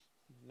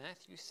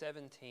Matthew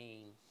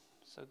 17.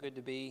 So good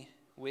to be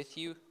with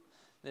you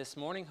this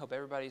morning. Hope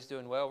everybody's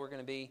doing well. We're going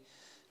to be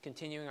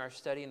continuing our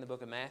study in the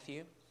book of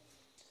Matthew.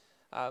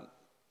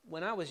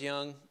 When I was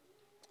young,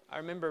 I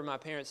remember my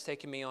parents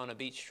taking me on a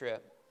beach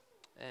trip.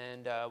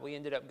 And we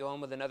ended up going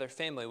with another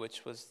family,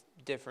 which was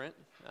different.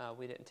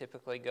 We didn't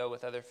typically go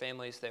with other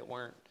families that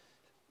weren't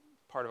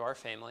part of our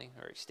family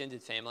or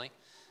extended family.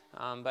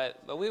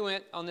 But we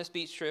went on this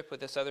beach trip with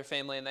this other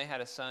family, and they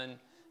had a son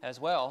as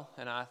well.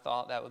 And I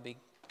thought that would be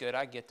good.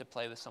 I'd get to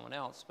play with someone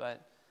else.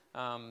 But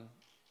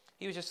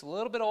he was just a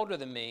little bit older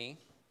than me.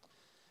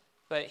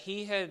 But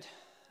he had,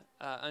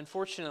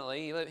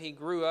 unfortunately, he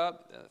grew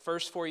up,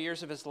 first 4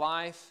 years of his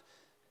life,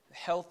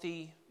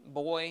 healthy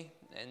boy,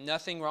 and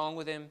nothing wrong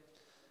with him.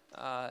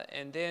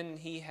 And then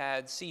he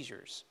had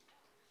seizures.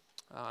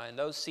 And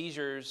those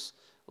seizures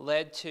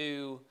led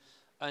to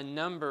a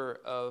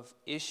number of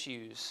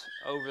issues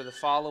over the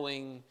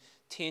following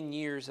 10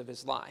 years of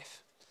his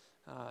life.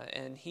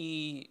 And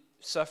he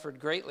suffered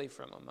greatly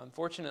from them.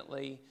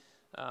 Unfortunately,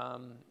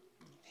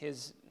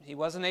 he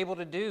wasn't able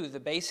to do the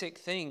basic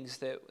things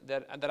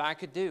that I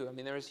could do. I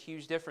mean, there was a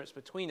huge difference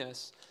between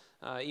us,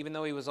 even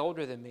though he was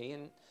older than me.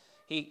 And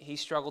he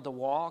struggled to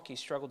walk. He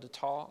struggled to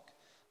talk.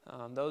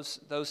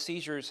 Those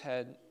seizures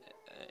had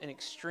an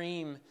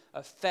extreme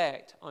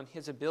effect on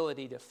his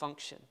ability to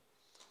function.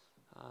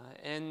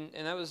 And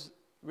that was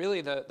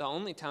really the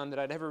only time that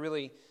I'd ever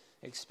really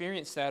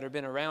experienced that or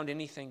been around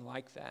anything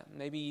like that.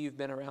 Maybe you've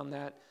been around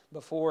that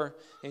before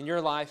in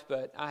your life,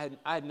 but I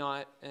had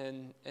not,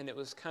 and it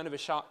was kind of a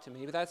shock to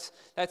me. But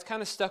that's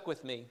kind of stuck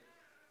with me.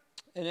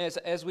 And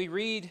as we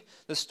read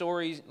the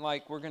story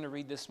like we're going to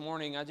read this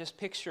morning, I just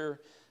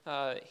picture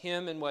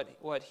him and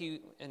what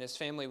he and his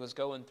family was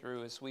going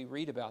through as we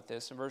read about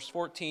this. In verse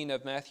 14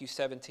 of Matthew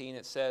 17,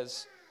 it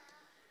says,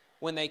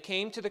 "When they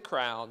came to the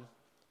crowd,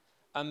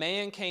 a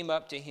man came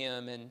up to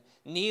him and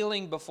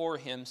kneeling before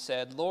him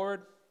said,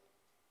 'Lord,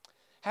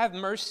 have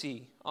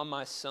mercy on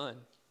my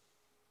son,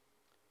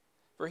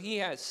 for he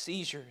has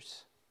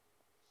seizures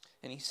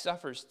and he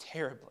suffers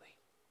terribly.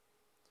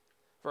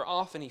 For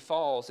often he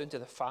falls into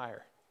the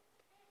fire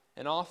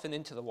and often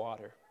into the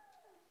water.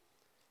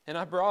 And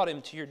I brought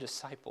him to your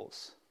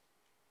disciples,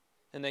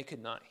 and they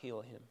could not heal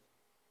him.'"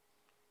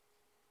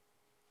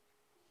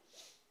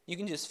 You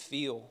can just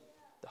feel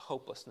the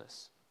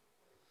hopelessness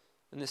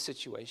in this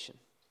situation.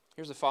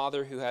 Here's a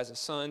father who has a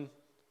son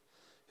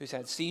who's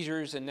had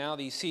seizures, and now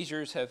these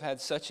seizures have had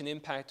such an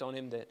impact on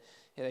him that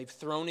they've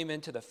thrown him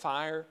into the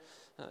fire.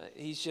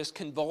 He's just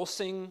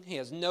convulsing. He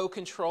has no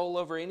control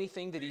over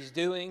anything that he's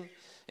doing.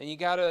 And you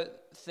got to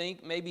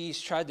think maybe he's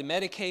tried to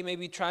medicate,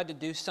 maybe he tried to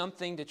do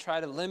something to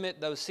try to limit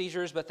those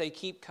seizures, but they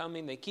keep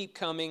coming,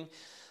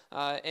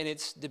 and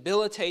it's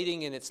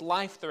debilitating and it's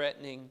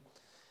life-threatening.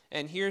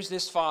 And here's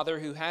this father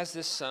who has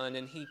this son,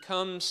 and he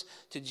comes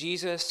to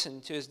Jesus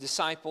and to his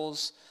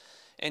disciples,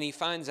 and he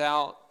finds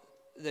out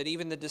that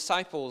even the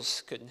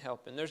disciples couldn't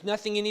help him. There's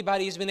nothing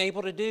anybody's been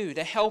able to do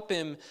to help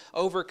him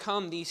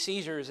overcome these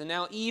seizures. And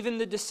now even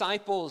the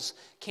disciples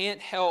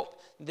can't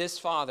help this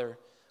father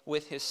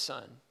with his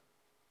son.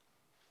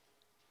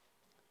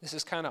 This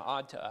is kind of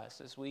odd to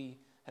us as we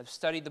have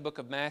studied the book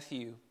of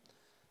Matthew.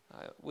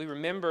 We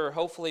remember,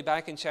 hopefully,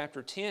 back in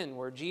chapter 10,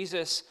 where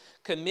Jesus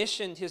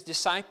commissioned his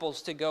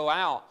disciples to go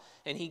out,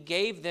 and he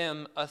gave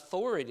them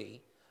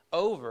authority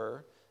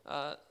over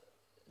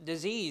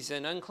disease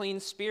and unclean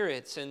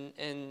spirits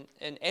and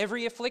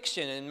every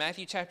affliction in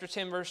Matthew chapter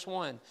 10, verse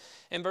 1.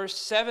 In verse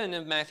 7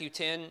 of Matthew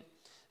 10,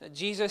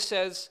 Jesus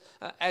says,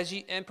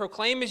 and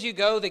proclaim as you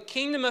go, the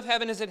kingdom of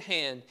heaven is at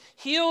hand.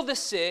 Heal the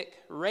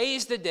sick,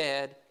 raise the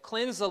dead,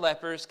 cleanse the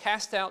lepers,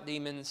 cast out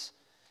demons.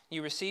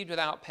 You received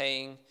without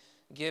paying,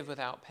 give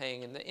without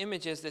paying. And the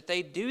image is that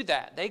they do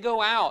that. They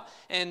go out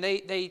and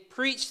they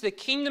preach the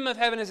kingdom of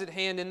heaven is at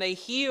hand, and they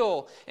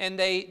heal and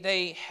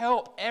they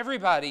help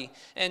everybody.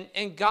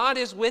 And God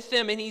is with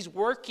them and he's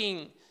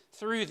working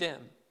through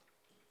them.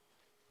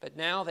 But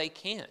now they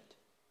can't.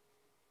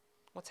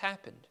 What's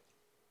happened?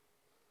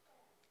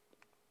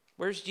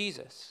 Where's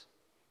Jesus?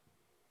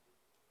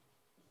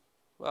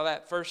 Well,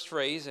 that first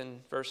phrase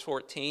in verse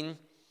 14,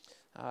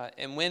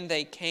 and when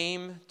they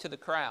came to the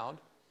crowd,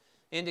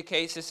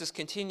 indicates this is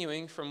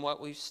continuing from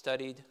what we've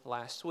studied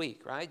last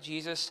week, right?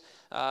 Jesus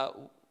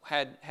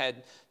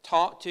had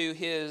talked to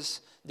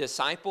his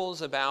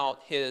disciples about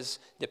his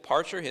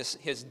departure,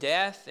 his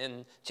death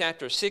in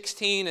chapter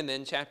 16, and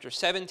then chapter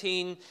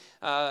 17.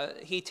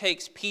 He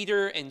takes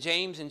Peter and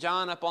James and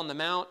John up on the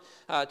mount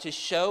to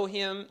show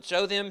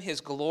them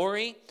his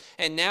glory.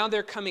 And now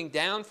they're coming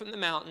down from the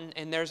mountain,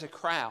 and there's a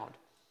crowd.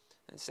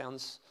 It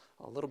sounds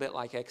a little bit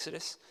like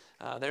Exodus.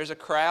 There's a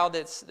crowd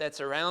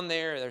that's around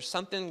there. There's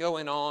something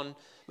going on.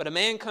 But a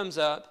man comes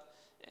up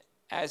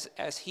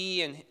as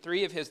he and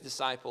 3 of his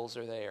disciples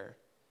are there,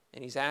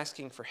 and he's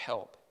asking for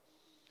help.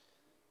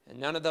 And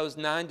none of those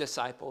 9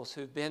 disciples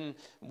who've been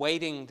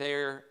waiting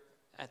there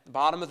at the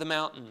bottom of the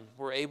mountain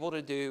were able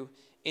to do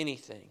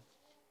anything.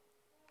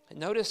 And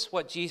notice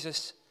what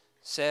Jesus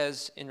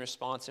says in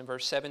response in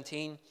verse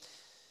 17.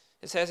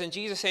 It says, "And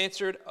Jesus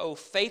answered, O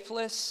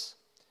faithless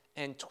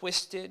and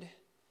twisted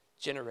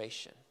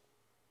generation.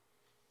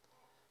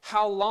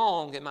 How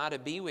long am I to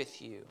be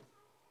with you?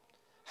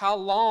 How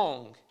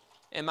long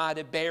am I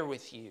to bear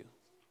with you?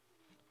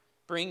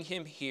 Bring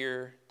him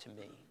here to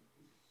me.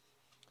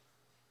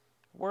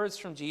 Words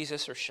from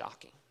Jesus are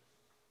shocking.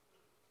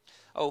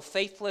 Oh,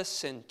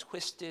 faithless and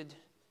twisted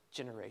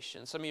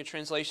generation. Some of your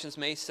translations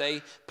may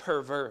say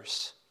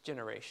perverse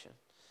generation.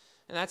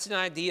 And that's an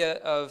idea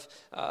of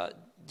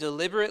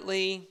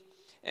deliberately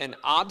and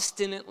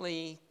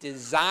obstinately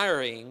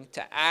desiring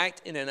to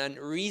act in an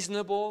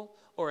unreasonable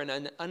or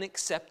an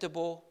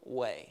unacceptable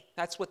way.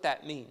 That's what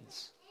that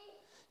means.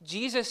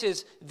 Jesus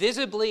is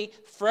visibly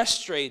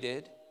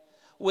frustrated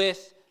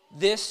with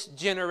this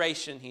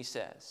generation, he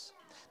says.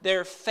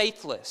 They're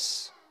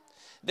faithless.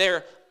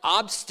 They're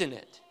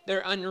obstinate.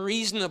 They're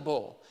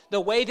unreasonable.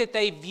 The way that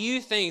they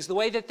view things, the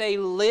way that they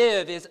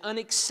live is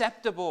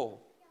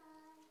unacceptable.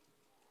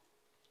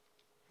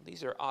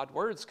 These are odd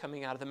words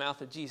coming out of the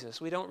mouth of Jesus.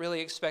 We don't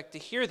really expect to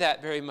hear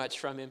that very much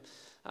from him.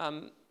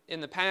 In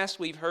the past,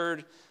 we've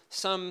heard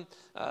some,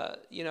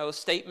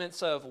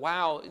 statements of,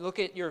 wow, look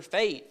at your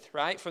faith,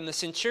 right? From the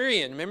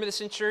centurion. Remember the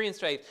centurion's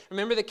faith.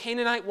 Remember the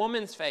Canaanite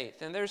woman's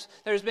faith. And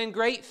there's been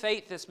great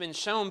faith that's been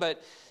shown,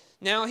 but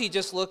now he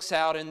just looks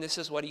out and this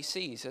is what he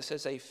sees. This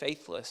is a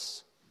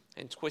faithless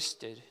and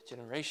twisted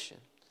generation.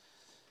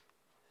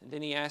 And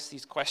then he asks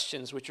these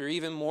questions which are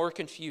even more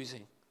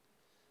confusing.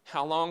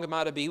 How long am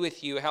I to be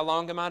with you? How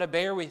long am I to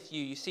bear with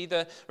you? You see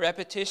the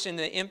repetition,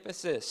 the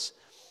emphasis.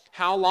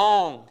 How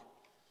long?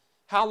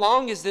 How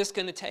long is this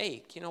going to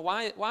take?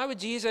 Why would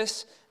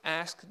Jesus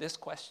ask this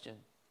question?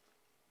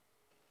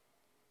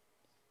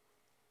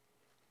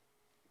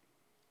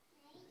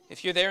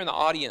 If you're there in the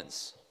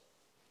audience,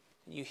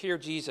 you hear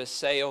Jesus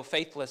say, oh,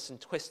 faithless and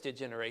twisted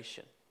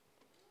generation.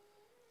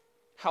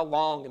 How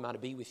long am I to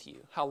be with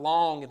you? How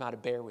long am I to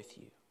bear with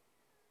you?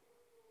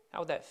 How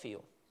would that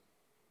feel?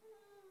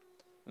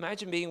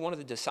 Imagine being one of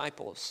the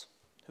disciples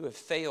who have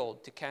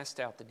failed to cast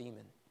out the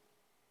demon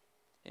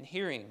and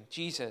hearing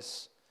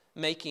Jesus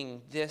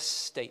making this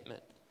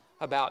statement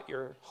about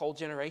your whole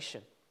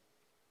generation.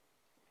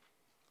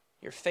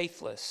 You're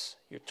faithless,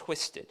 you're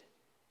twisted,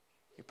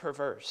 you're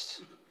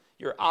perverse,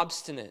 you're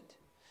obstinate,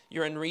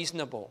 you're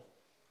unreasonable.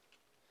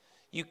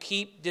 You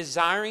keep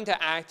desiring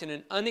to act in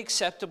an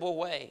unacceptable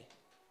way.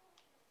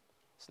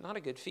 It's not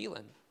a good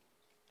feeling.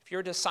 If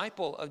you're a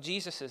disciple of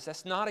Jesus's,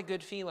 that's not a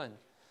good feeling.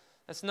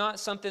 That's not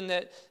something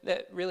that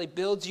really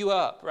builds you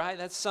up, right?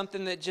 That's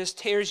something that just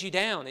tears you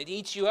down. It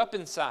eats you up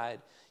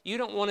inside. You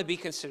don't want to be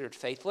considered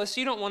faithless.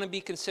 You don't want to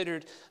be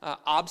considered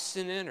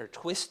obstinate or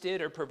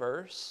twisted or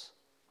perverse.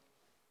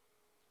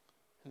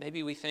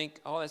 Maybe we think,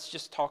 oh, it's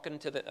just talking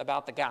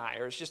about the guy,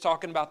 or it's just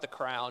talking about the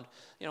crowd.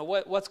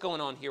 What's going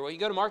on here? Well, you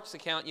go to Mark's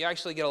account, you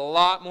actually get a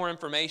lot more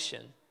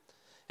information.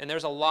 And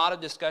there's a lot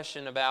of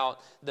discussion about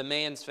the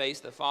man's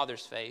faith, the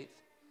father's faith.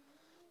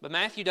 But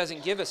Matthew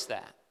doesn't give us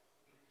that.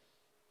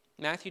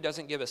 Matthew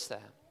doesn't give us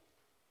that.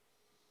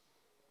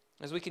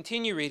 As we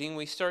continue reading,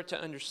 we start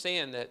to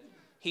understand that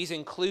he's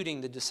including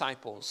the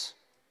disciples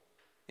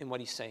in what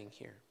he's saying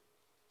here.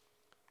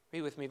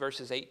 Read with me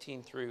verses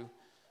 18 through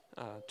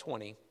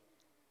 20.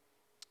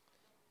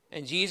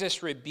 And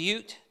Jesus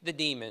rebuked the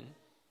demon,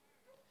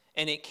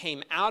 and it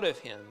came out of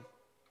him,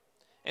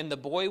 and the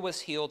boy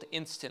was healed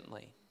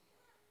instantly.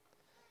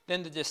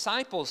 Then the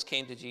disciples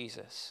came to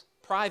Jesus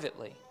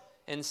privately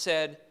and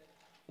said,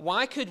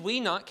 why could we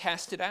not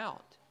cast it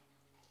out?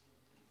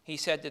 He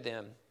said to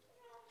them,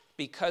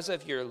 because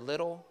of your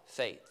little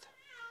faith.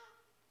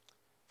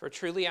 For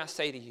truly I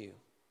say to you,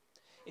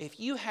 if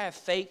you have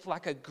faith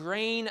like a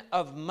grain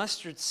of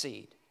mustard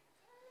seed,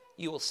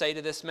 you will say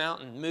to this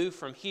mountain, move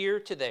from here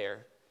to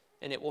there,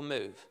 and it will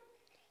move,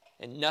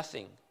 and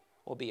nothing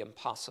will be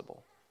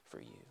impossible for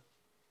you.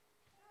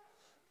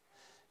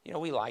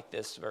 We like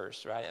this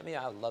verse, right?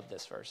 I love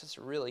this verse. It's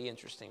a really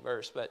interesting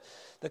verse, but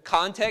the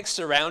context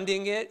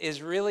surrounding it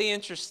is really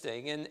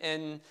interesting,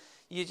 and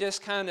you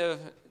just kind of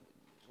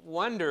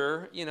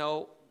wonder,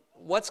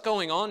 what's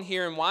going on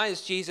here, and why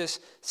is Jesus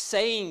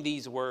saying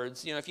these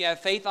words? If you have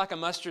faith like a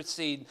mustard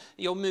seed,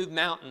 you'll move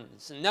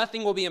mountains, and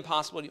nothing will be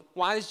impossible.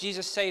 Why does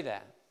Jesus say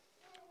that?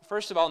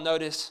 First of all,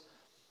 notice,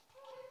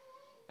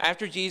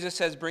 after Jesus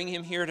says, bring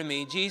him here to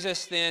me,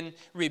 Jesus then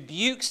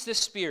rebukes the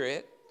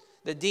spirit,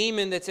 the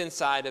demon that's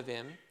inside of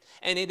him,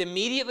 and it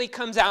immediately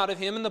comes out of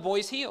him, and the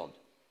boy's healed.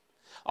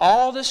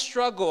 All the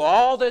struggle,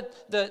 all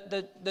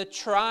the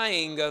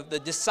trying of the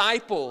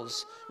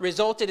disciples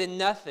resulted in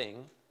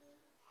nothing.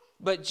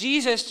 But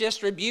Jesus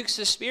just rebukes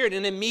the spirit,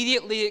 and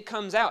immediately it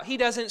comes out. He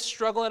doesn't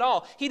struggle at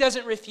all. He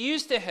doesn't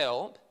refuse to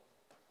help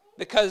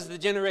because the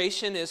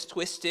generation is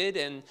twisted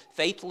and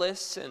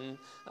faithless, and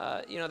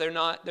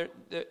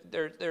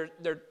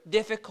they're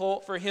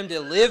difficult for him to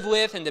live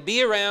with and to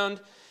be around.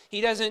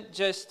 He doesn't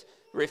just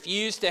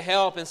refuse to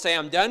help and say,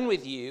 I'm done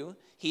with you.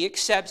 He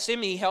accepts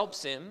him, he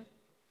helps him.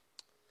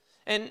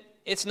 And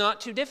it's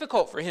not too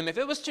difficult for him. If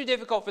it was too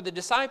difficult for the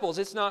disciples,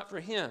 it's not for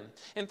him.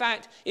 In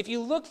fact, if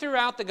you look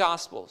throughout the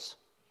Gospels,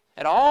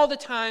 at all the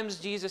times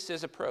Jesus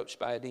is approached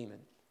by a demon,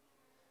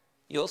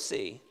 you'll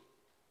see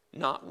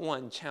not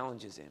one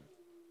challenges him.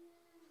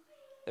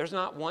 There's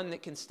not one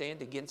that can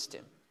stand against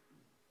him.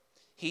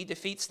 He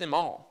defeats them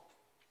all,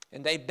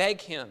 and they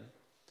beg him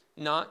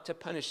not to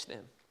punish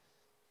them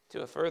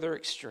to a further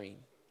extreme.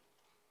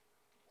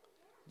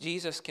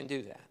 Jesus can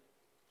do that.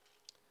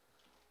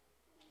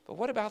 But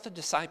what about the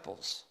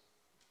disciples?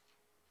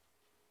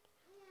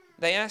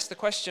 They ask the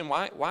question,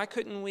 why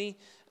couldn't we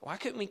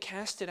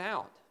cast it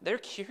out? They're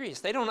curious.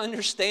 They don't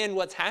understand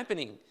what's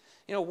happening.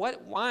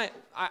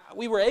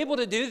 We were able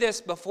to do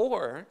this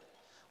before.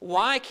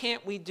 Why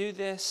can't we do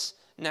this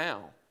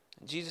now?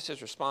 And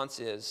Jesus' response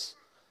is,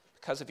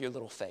 because of your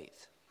little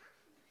faith.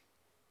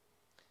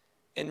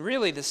 And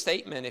really the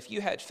statement, if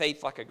you had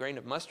faith like a grain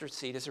of mustard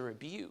seed, is a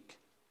rebuke.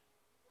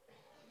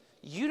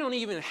 You don't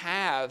even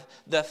have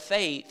the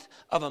faith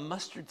of a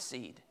mustard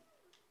seed.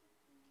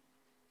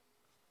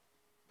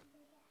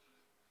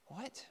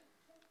 What?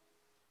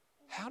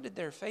 How did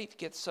their faith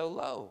get so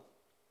low?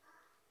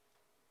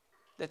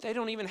 That they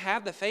don't even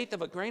have the faith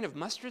of a grain of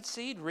mustard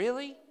seed?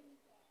 Really?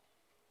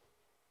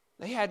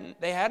 They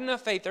had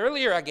enough faith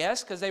earlier, I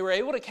guess, because they were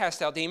able to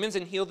cast out demons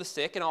and heal the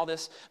sick and all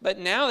this. But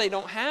now they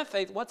don't have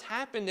faith. What's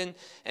happened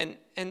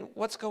and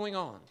what's going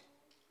on?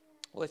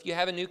 Well, if you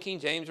have a New King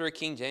James or a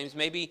King James,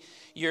 maybe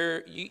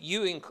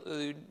you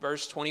include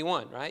verse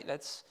 21, right?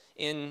 That's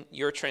in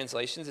your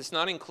translations. It's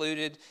not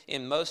included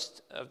in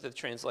most of the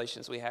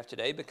translations we have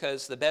today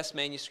because the best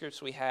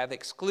manuscripts we have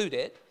exclude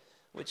it,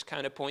 which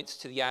kind of points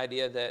to the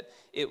idea that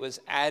it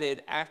was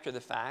added after the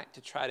fact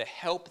to try to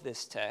help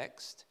this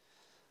text,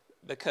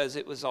 because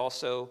it was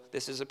also,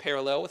 this is a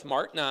parallel with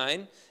Mark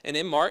 9, and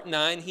in Mark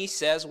 9 he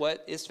says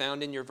what is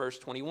found in your verse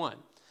 21.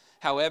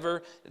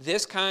 However,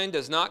 this kind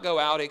does not go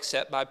out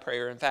except by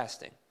prayer and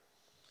fasting.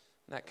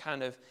 That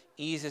kind of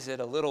eases it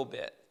a little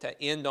bit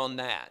to end on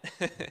that.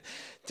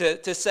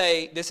 to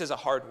say this is a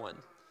hard one.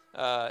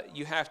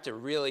 You have to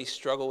really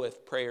struggle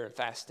with prayer and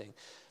fasting.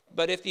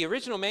 But if the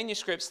original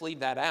manuscripts leave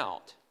that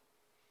out,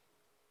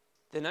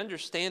 then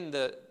understand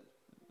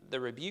the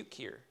rebuke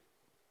here.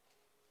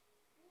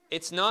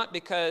 It's not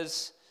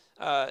because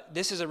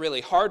this is a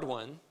really hard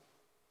one,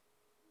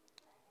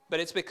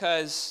 but it's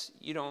because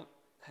you don't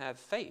have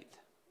faith.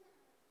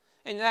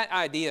 And that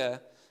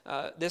idea,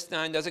 this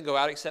 9 doesn't go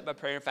out except by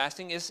prayer and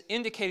fasting, is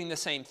indicating the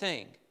same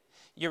thing.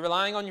 You're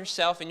relying on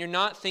yourself and you're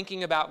not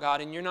thinking about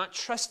God and you're not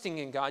trusting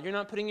in God. You're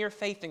not putting your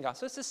faith in God.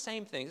 So it's the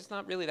same thing. It's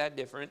not really that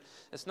different.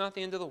 It's not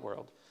the end of the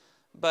world.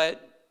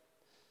 But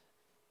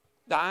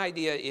the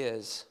idea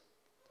is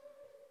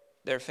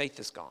their faith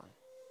is gone.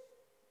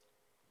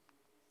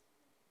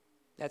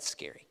 That's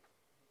scary.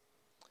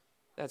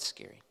 That's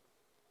scary.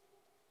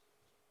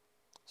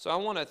 So I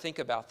want to think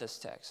about this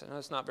text. I know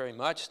it's not very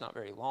much, it's not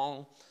very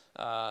long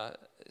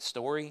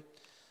story,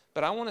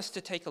 but I want us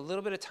to take a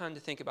little bit of time to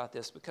think about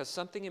this because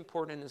something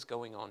important is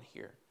going on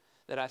here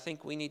that I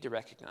think we need to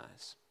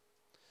recognize.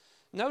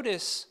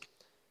 Notice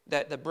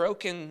that the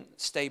broken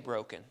stay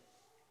broken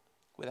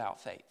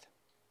without faith.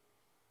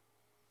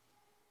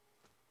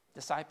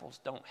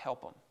 Disciples don't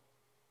help them.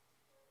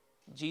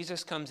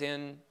 Jesus comes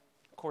in,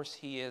 of course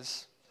he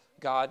is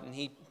God, and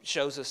he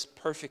shows us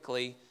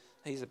perfectly.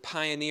 He's a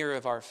pioneer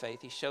of our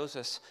faith. He shows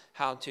us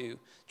how to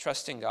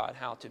trust in God,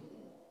 how to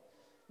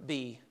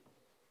be.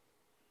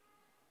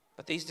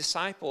 But these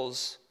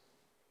disciples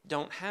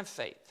don't have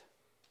faith,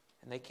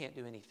 and they can't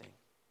do anything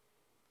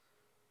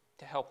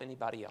to help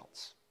anybody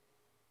else.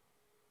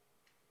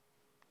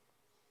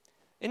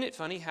 Isn't it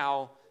funny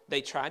how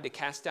they tried to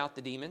cast out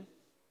the demon?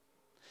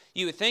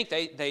 You would think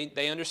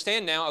they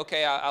understand now,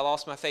 okay, I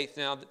lost my faith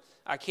now.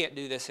 I can't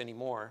do this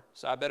anymore,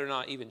 so I better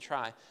not even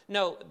try.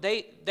 No,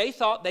 they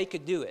thought they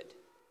could do it.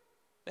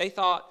 They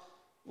thought,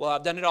 well,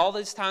 I've done it all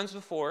these times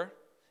before.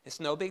 It's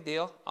no big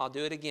deal. I'll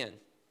do it again.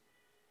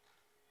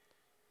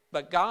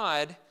 But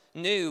God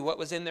knew what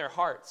was in their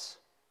hearts.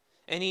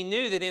 And he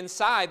knew that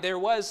inside there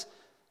was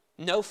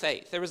no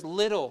faith. There was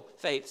little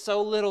faith.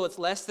 So little, it's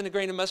less than a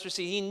grain of mustard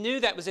seed. He knew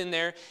that was in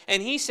there.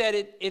 And he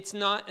said it's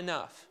not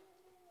enough.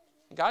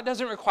 God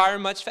doesn't require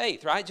much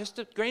faith, right? Just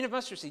a grain of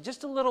mustard seed,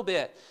 just a little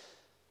bit.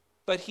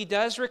 But he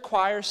does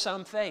require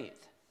some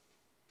faith.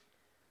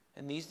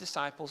 And these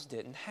disciples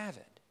didn't have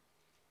it.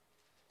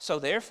 So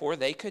therefore,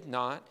 they could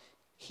not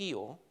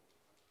heal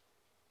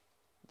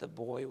the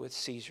boy with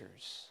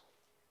seizures.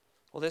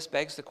 Well, this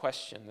begs the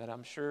question that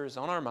I'm sure is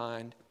on our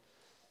mind.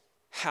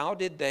 How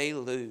did they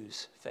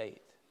lose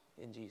faith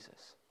in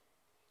Jesus?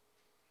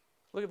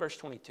 Look at verse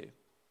 22.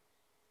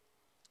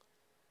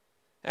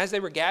 As they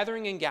were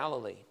gathering in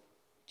Galilee,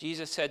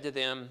 Jesus said to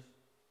them,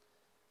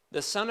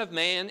 "The Son of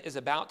Man is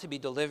about to be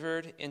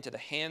delivered into the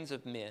hands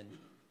of men,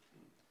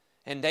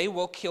 and they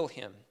will kill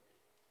him,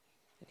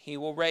 and he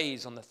will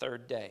rise on the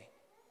third day."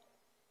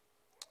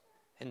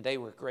 And they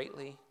were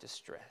greatly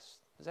distressed.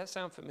 Does that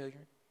sound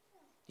familiar?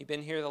 You've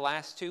been here the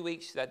last 2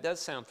 weeks. That does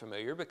sound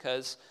familiar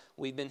because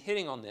we've been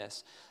hitting on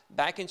this.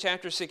 Back in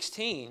chapter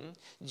 16,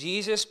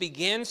 Jesus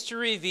begins to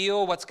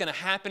reveal what's going to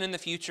happen in the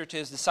future to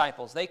his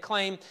disciples. They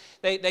claim,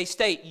 they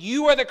state,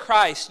 "You are the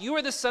Christ. You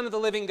are the Son of the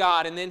living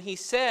God." And then he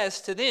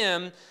says to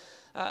them,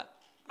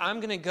 I'm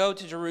going to go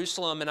to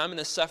Jerusalem and I'm going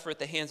to suffer at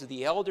the hands of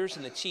the elders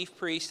and the chief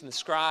priests and the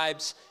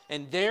scribes,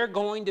 and they're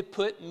going to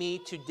put me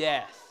to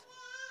death.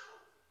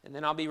 And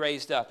then I'll be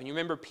raised up. And you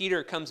remember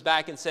Peter comes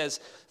back and says,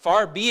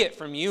 far be it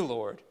from you,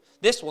 Lord.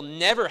 This will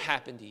never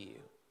happen to you.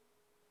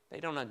 They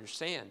don't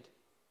understand.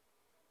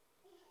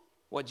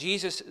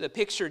 The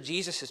picture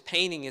Jesus is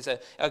painting is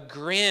a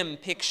grim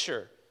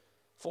picture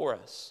for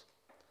us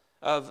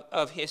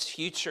of his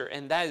future.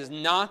 And that is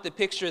not the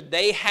picture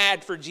they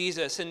had for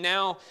Jesus. And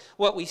now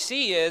what we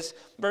see is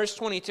verse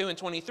 22 and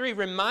 23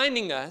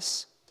 reminding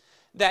us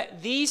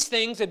that these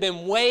things have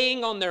been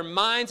weighing on their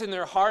minds and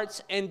their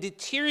hearts and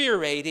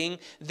deteriorating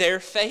their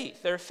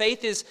faith. Their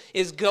faith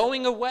is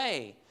going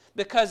away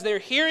because they're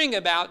hearing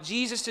about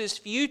Jesus'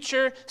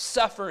 future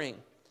suffering.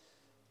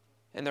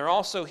 And they're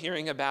also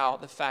hearing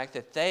about the fact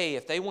that they,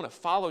 if they want to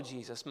follow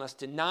Jesus, must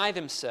deny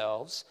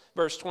themselves,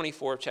 verse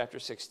 24 of chapter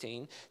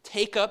 16,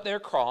 take up their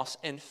cross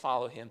and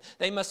follow him.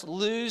 They must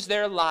lose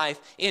their life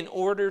in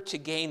order to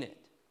gain it.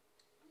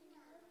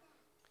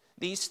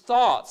 These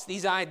thoughts,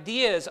 these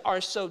ideas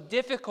are so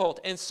difficult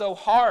and so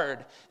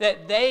hard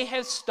that they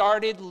have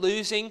started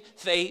losing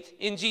faith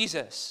in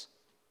Jesus.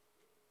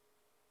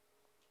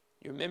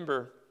 You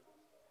remember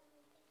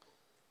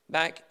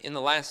back in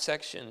the last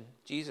section,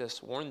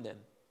 Jesus warned them.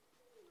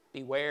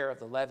 Beware of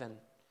the leaven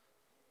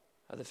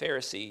of the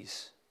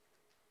Pharisees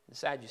and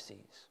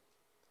Sadducees.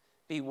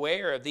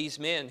 Beware of these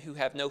men who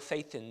have no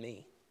faith in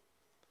me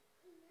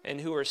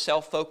and who are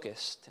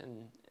self-focused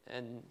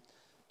and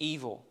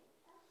evil.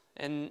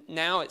 And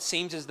now it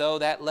seems as though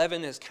that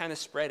leaven is kind of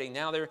spreading.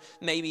 Now they're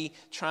maybe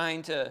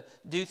trying to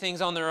do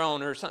things on their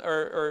own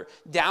or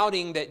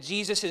doubting that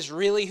Jesus is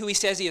really who he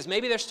says he is.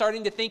 Maybe they're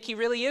starting to think he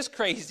really is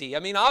crazy. I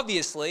mean,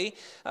 obviously,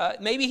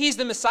 maybe he's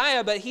the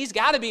Messiah, but he's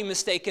got to be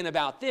mistaken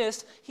about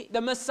this.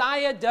 The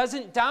Messiah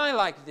doesn't die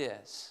like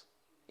this.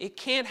 It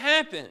can't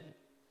happen.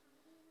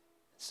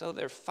 So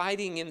they're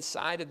fighting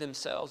inside of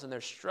themselves and they're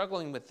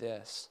struggling with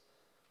this.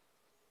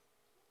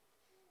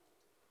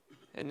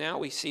 And now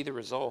we see the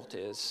result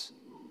is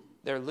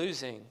they're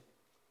losing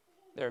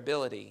their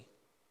ability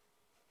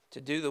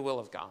to do the will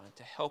of God,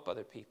 to help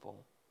other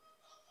people.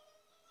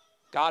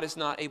 God is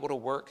not able to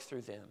work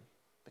through them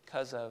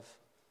because of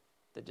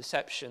the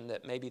deception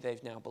that maybe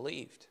they've now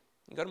believed.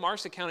 You go to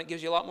Mark's account, it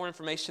gives you a lot more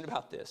information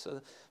about this.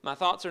 So my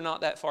thoughts are not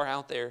that far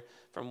out there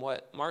from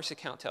what Mark's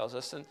account tells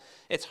us. And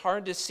it's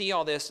hard to see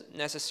all this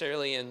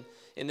necessarily in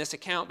this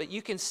account, but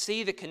you can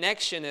see the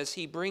connection as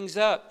he brings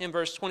up in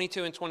verse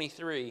 22 and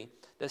 23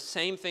 the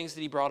same things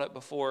that he brought up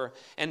before,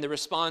 and the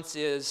response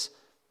is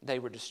they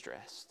were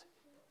distressed.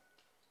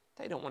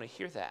 They don't want to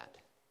hear that.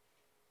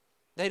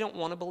 They don't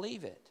want to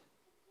believe it.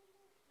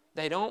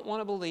 They don't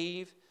want to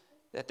believe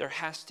that there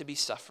has to be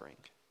suffering.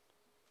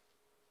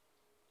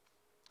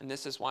 And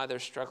this is why they're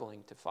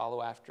struggling to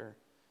follow after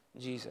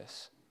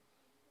Jesus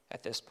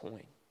at this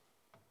point.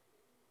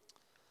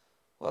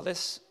 Well,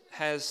 this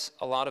has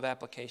a lot of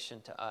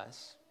application to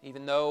us,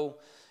 even though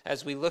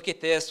as we look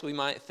at this, we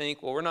might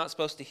think, well, we're not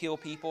supposed to heal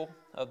people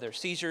of their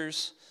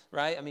seizures,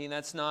 right? I mean,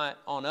 that's not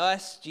on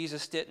us.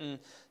 Jesus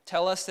didn't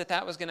tell us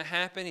that was going to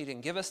happen. He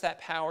didn't give us that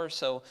power.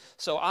 So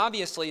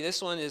obviously,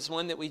 this one is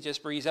one that we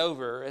just breeze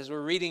over as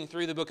we're reading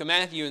through the book of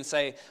Matthew and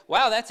say,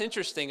 wow, that's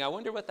interesting. I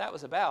wonder what that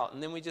was about.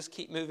 And then we just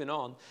keep moving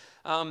on.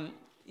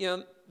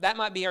 That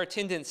might be our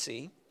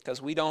tendency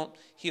because we don't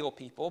heal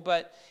people.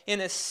 But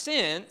in a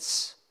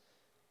sense,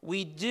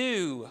 we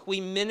do.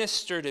 We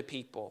minister to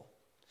people.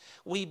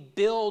 We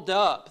build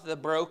up the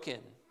broken.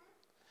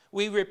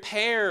 We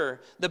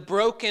repair the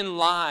broken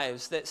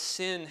lives that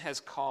sin has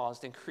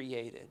caused and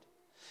created.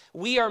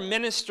 We are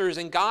ministers,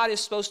 and God is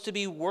supposed to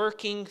be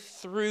working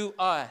through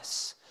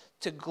us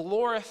to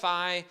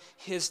glorify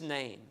his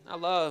name. I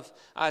love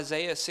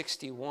Isaiah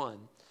 61.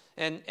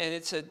 And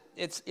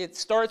it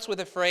starts with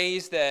a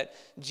phrase that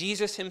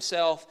Jesus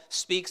himself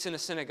speaks in a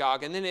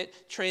synagogue. And then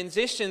it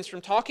transitions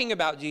from talking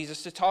about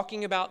Jesus to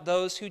talking about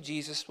those who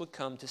Jesus would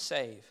come to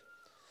save.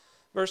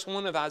 Verse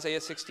 1 of Isaiah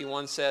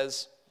 61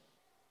 says,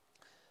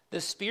 "The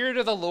Spirit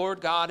of the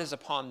Lord God is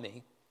upon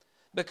me,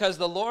 because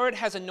the Lord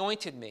has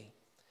anointed me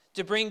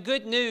to bring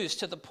good news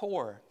to the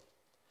poor.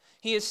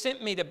 He has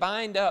sent me to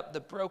bind up the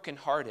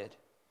brokenhearted,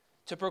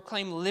 to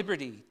proclaim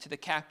liberty to the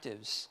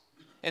captives,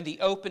 and the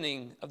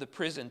opening of the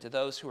prison to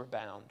those who are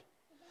bound,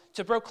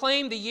 to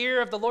proclaim the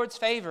year of the Lord's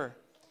favor,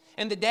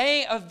 and the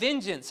day of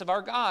vengeance of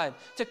our God,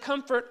 to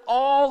comfort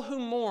all who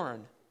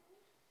mourn,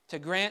 to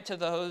grant to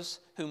those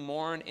who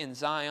mourn in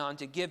Zion,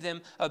 to give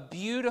them a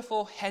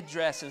beautiful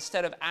headdress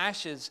instead of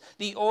ashes,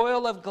 the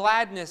oil of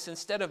gladness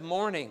instead of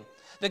mourning,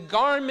 the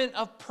garment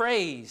of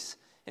praise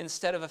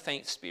instead of a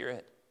faint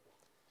spirit,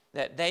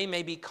 that they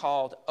may be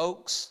called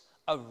oaks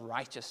of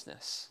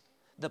righteousness,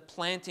 the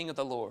planting of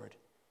the Lord,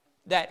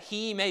 that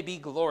he may be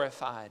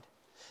glorified.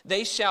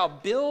 They shall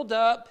build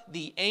up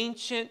the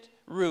ancient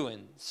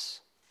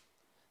ruins.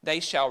 They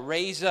shall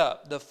raise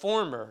up the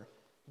former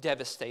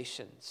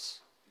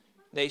devastations.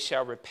 They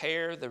shall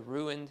repair the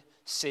ruined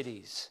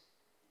cities,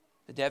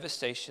 the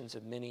devastations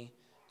of many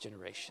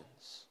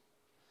generations."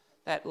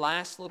 that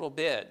last little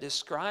bit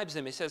describes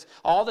them. It says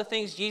all the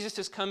things Jesus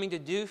is coming to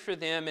do for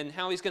them and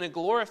how he's going to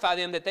glorify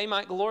them that they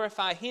might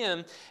glorify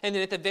him. And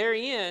then at the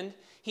very end,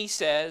 he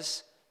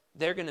says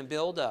they're going to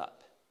build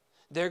up.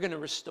 They're going to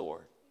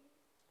restore.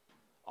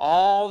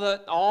 All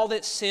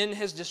that sin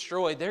has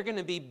destroyed, they're going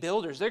to be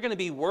builders. They're going to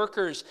be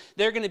workers.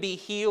 They're going to be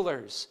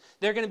healers.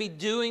 They're going to be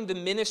doing the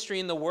ministry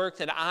and the work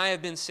that I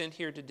have been sent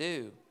here to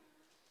do.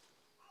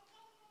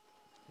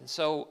 And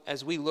so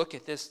as we look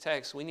at this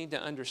text, we need to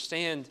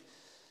understand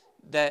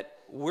that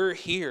we're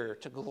here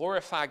to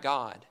glorify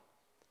God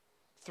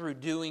through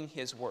doing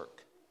his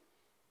work.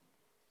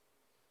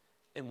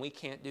 And we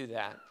can't do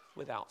that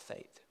without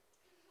faith.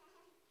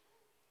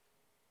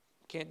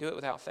 Can't do it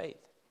without faith.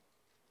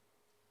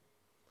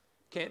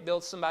 Can't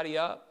build somebody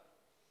up.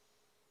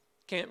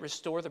 Can't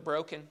restore the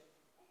broken.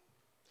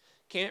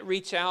 Can't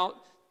reach out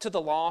to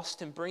the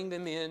lost and bring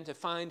them in to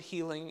find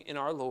healing in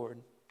our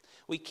Lord.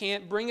 We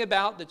can't bring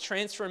about the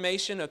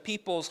transformation of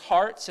people's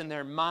hearts and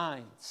their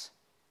minds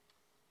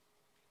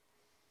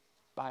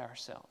by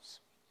ourselves.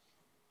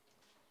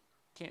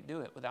 Can't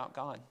do it without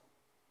God.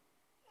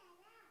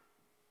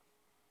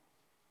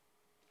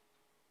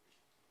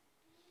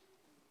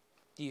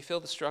 Do you feel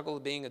the struggle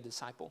of being a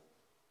disciple?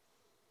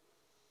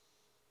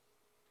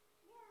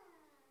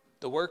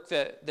 The work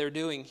that they're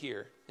doing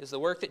here is the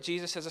work that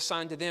Jesus has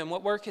assigned to them.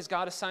 What work has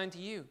God assigned to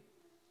you?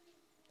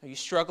 Are you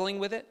struggling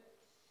with it?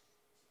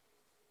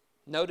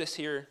 Notice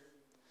here,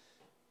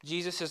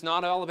 Jesus is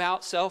not all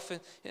about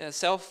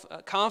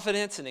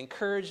self-confidence and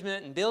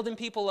encouragement and building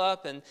people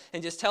up and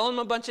just telling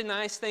them a bunch of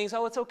nice things.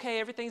 Oh, it's okay,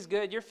 everything's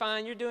good, you're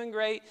fine, you're doing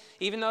great,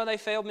 even though they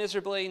failed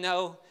miserably.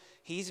 No,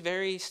 he's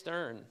very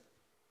stern.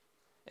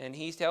 And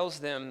he tells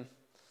them,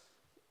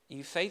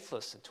 you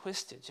faithless and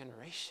twisted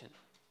generation,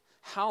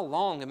 how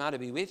long am I to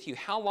be with you?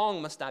 How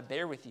long must I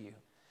bear with you?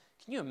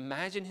 Can you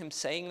imagine him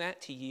saying that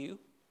to you?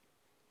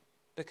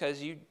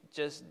 Because you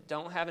just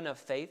don't have enough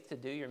faith to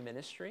do your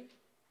ministry?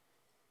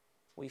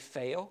 We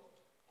fail,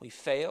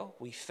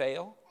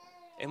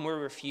 and we're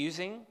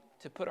refusing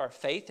to put our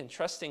faith and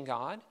trust in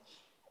God,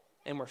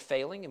 and we're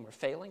failing.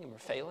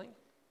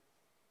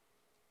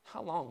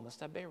 How long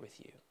must I bear with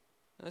you?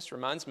 And this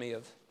reminds me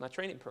of my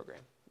training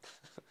program.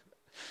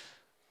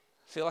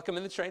 I feel like I'm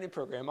in the training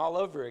program all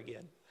over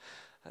again.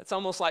 It's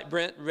almost like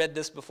Brent read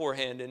this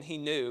beforehand, and he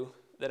knew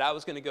that I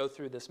was going to go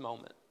through this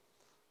moment.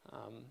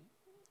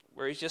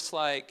 Where he's just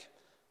like,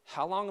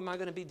 how long am I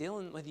going to be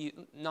dealing with you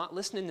not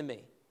listening to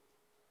me?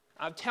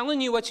 I'm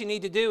telling you what you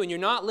need to do, and you're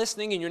not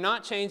listening, and you're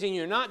not changing,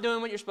 you're not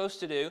doing what you're supposed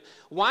to do.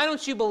 Why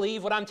don't you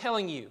believe what I'm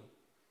telling you?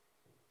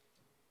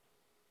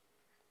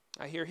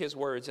 I hear his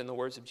words and the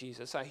words of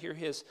Jesus. I hear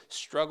his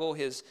struggle,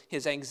 his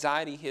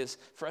anxiety, his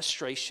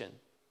frustration.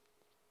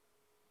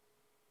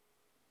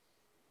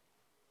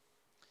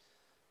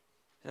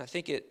 And I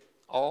think it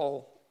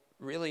all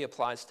really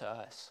applies to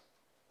us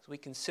as we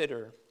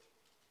consider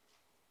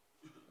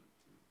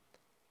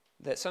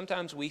that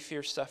sometimes we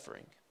fear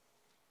suffering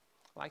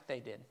like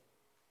they did.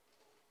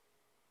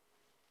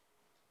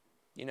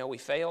 You know, we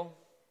fail,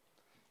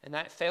 and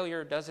that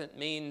failure doesn't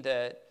mean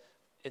that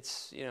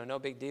it's, no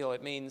big deal.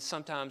 It means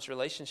sometimes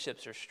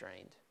relationships are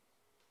strained.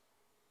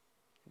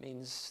 It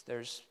means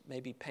there's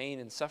maybe pain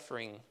and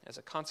suffering as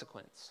a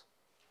consequence.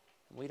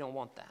 We don't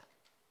want that.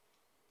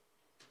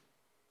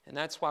 And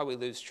that's why we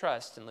lose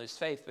trust and lose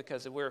faith,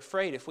 because we're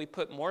afraid if we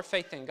put more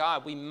faith in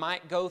God, we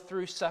might go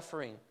through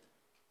suffering.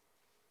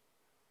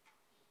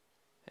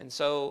 And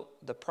so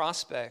the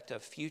prospect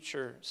of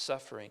future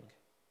suffering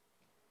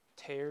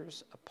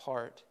tears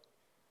apart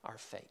our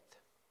faith.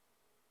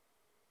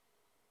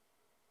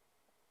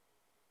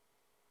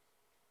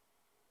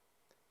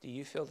 Do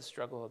you feel the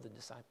struggle of the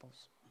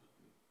disciples?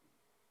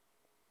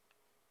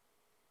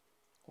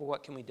 Well,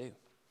 what can we do?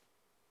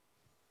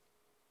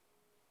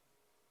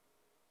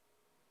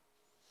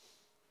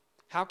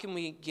 How can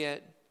we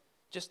get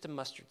just a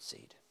mustard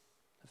seed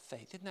of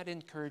faith? Isn't that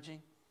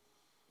encouraging?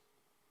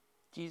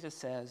 Jesus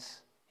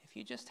says, if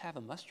you just have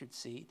a mustard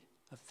seed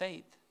of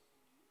faith,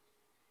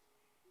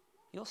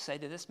 you'll say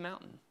to this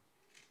mountain,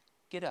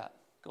 get up,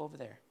 go over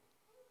there,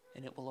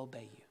 and it will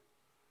obey you.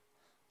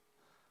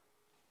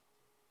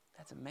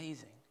 That's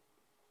amazing,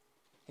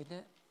 isn't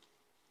it?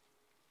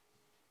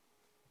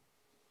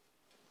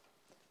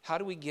 How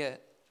do we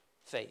get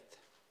faith?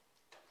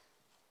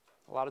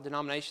 A lot of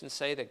denominations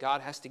say that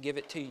God has to give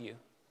it to you.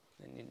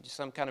 And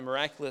some kind of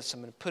miraculous,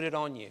 I'm going to put it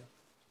on you.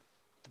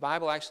 The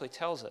Bible actually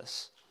tells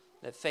us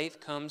that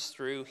faith comes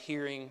through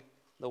hearing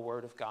the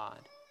Word of God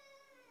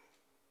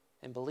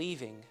and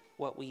believing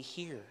what we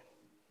hear.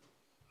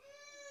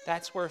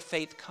 That's where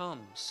faith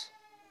comes.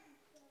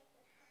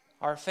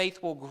 Our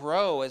faith will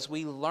grow as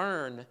we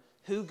learn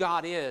who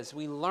God is.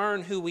 We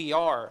learn who we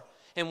are.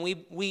 And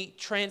we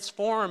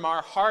transform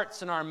our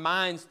hearts and our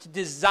minds to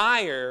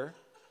desire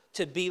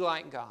to be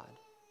like God,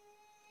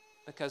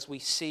 because we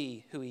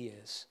see who He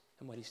is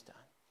and what He's done.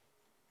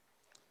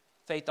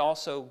 Faith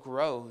also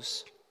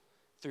grows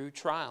through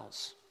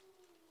trials.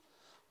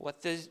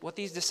 What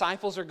these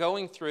disciples are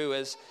going through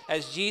as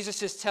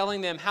Jesus is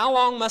telling them, how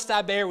long must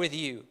I bear with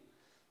you?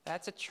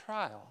 That's a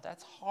trial.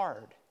 That's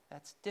hard.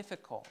 That's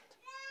difficult.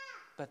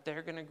 But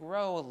they're going to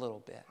grow a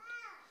little bit.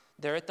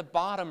 They're at the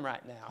bottom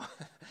right now.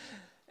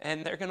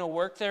 And they're going to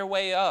work their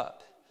way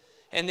up.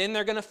 And then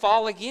they're going to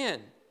fall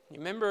again. You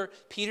remember,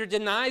 Peter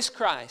denies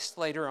Christ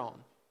later on.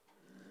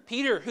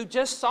 Peter, who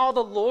just saw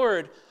the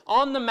Lord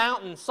on the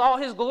mountain, saw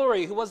his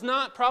glory, who was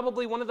not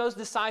probably one of those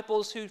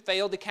disciples who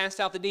failed to cast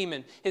out the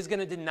demon, is going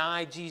to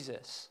deny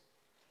Jesus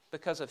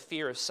because of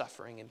fear of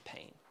suffering and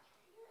pain.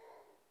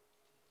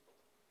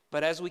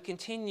 But as we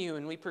continue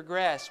and we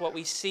progress, what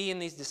we see in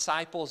these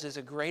disciples is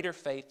a greater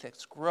faith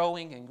that's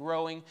growing and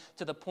growing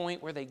to the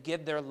point where they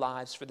give their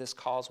lives for this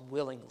cause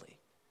willingly.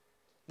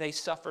 They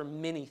suffer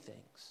many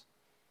things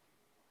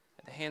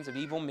at the hands of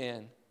evil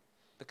men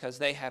because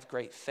they have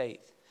great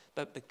faith.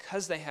 But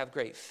because they have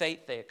great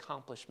faith, they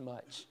accomplish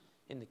much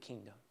in the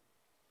kingdom.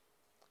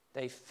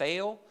 They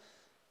fail.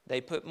 They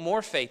put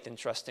more faith and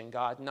trust in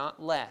God, not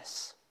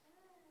less.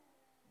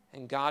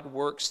 And God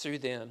works through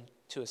them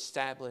to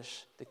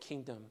establish the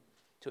kingdom,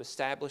 to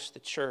establish the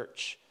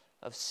church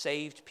of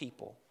saved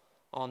people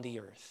on the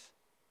earth.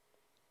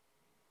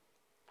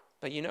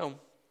 But you know,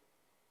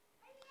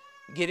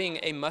 getting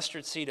a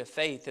mustard seed of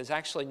faith is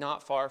actually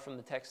not far from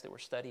the text that we're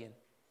studying.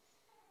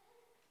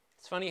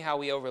 It's funny how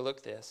we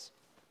overlook this.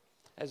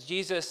 As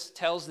Jesus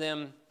tells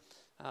them,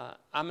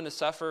 I'm going to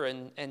suffer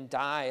and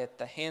die at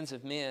the hands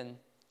of men,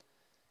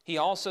 he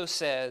also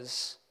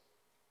says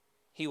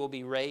he will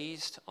be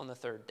raised on the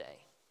third day.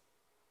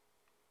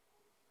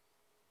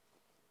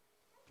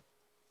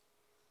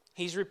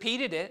 He's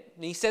repeated it,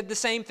 and he said the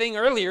same thing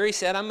earlier. He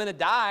said, I'm going to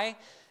die,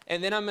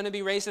 and then I'm going to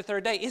be raised the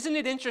third day. Isn't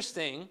it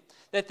interesting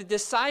that the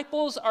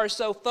disciples are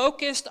so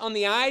focused on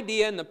the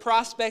idea and the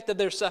prospect of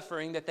their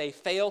suffering that they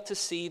fail to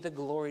see the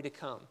glory to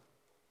come?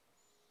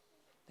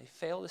 They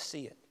fail to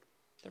see it.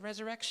 The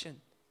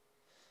resurrection.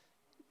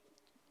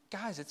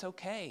 Guys, it's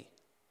okay.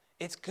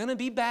 It's going to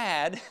be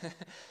bad,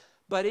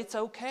 but it's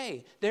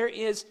okay. There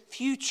is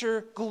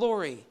future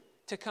glory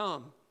to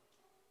come.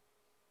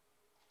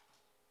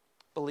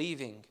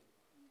 Believing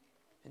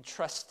and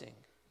trusting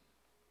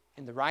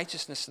in the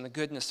righteousness and the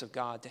goodness of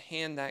God to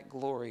hand that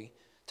glory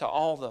to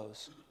all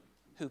those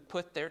who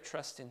put their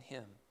trust in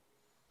Him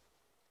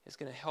is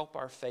going to help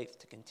our faith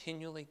to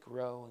continually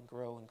grow and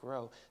grow and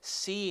grow.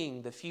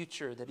 Seeing the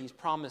future that He's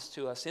promised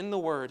to us in the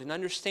Word and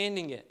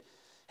understanding it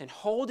and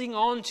holding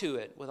on to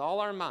it with all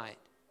our might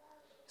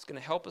is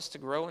going to help us to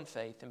grow in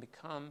faith and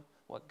become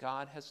what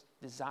God has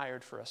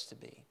desired for us to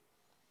be.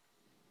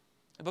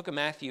 The book of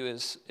Matthew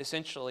is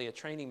essentially a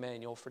training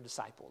manual for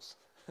disciples.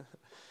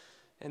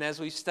 And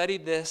as we've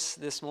studied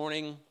this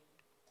morning,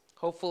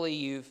 hopefully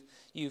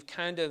you've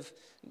kind of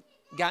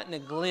gotten a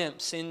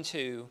glimpse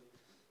into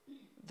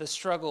the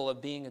struggle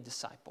of being a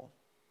disciple.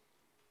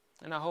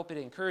 And I hope it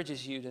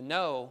encourages you to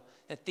know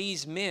that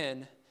these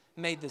men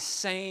made the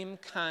same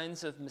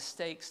kinds of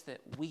mistakes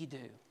that we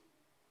do.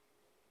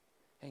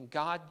 And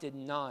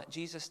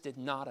Jesus did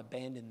not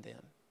abandon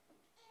them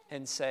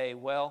and say,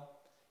 well,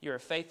 you're a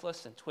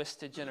faithless and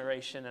twisted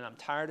generation, and I'm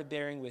tired of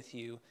bearing with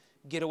you.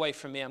 Get away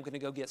from me. I'm going to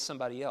go get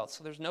somebody else.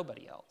 So there's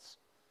nobody else.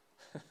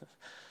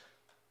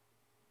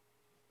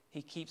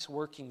 He keeps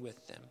working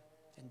with them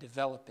and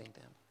developing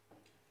them.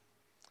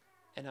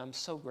 And I'm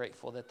so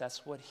grateful that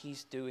that's what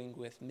He's doing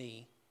with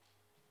me.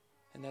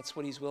 And that's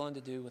what He's willing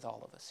to do with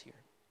all of us here.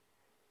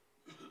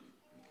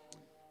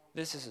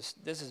 This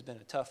has been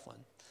a tough one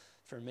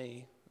for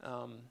me,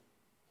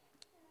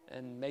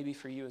 and maybe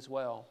for you as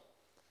well.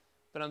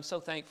 But I'm so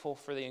thankful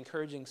for the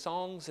encouraging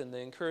songs and the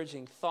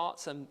encouraging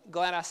thoughts. I'm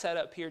glad I sat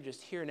up here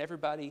just hearing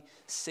everybody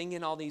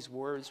singing all these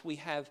words. We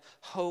have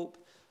hope.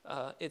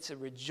 It's a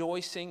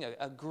rejoicing,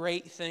 a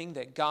great thing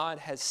that God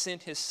has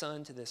sent His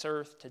Son to this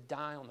earth to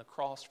die on the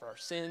cross for our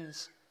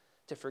sins,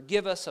 to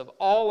forgive us of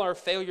all our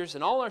failures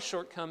and all our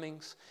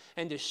shortcomings,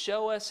 and to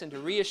show us and to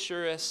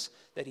reassure us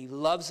that He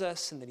loves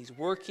us and that He's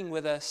working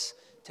with us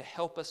to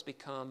help us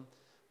become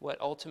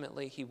what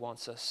ultimately He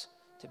wants us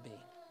to be.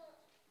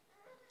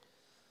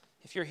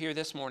 If you're here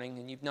this morning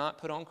and you've not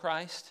put on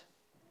Christ,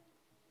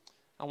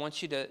 I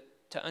want you to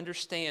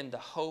understand the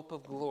hope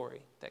of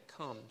glory that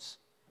comes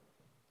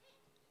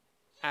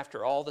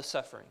after all the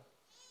suffering.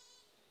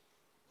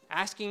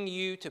 Asking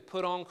you to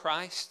put on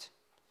Christ,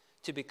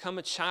 to become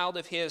a child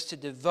of His, to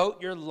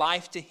devote your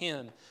life to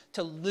Him,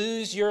 to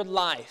lose your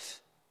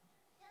life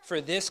for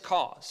this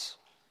cause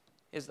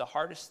is the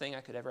hardest thing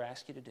I could ever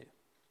ask you to do.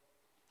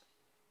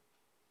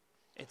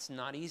 It's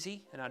not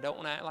easy, and I don't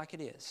want to act like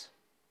it is.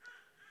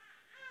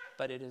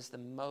 But it is the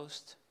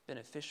most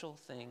beneficial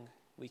thing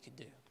we could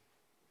do.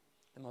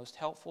 The most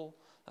helpful,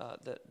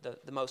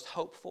 the most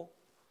hopeful.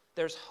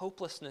 There's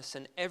hopelessness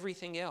in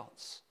everything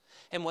else.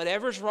 And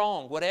whatever's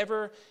wrong,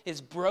 whatever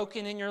is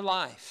broken in your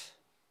life,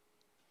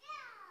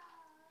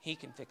 He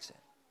can fix it.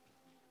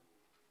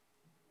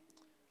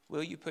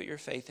 Will you put your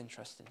faith and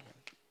trust in Him?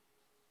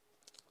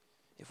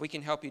 If we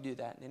can help you do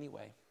that in any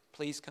way,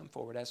 please come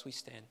forward as we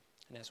stand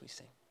and as we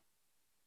sing.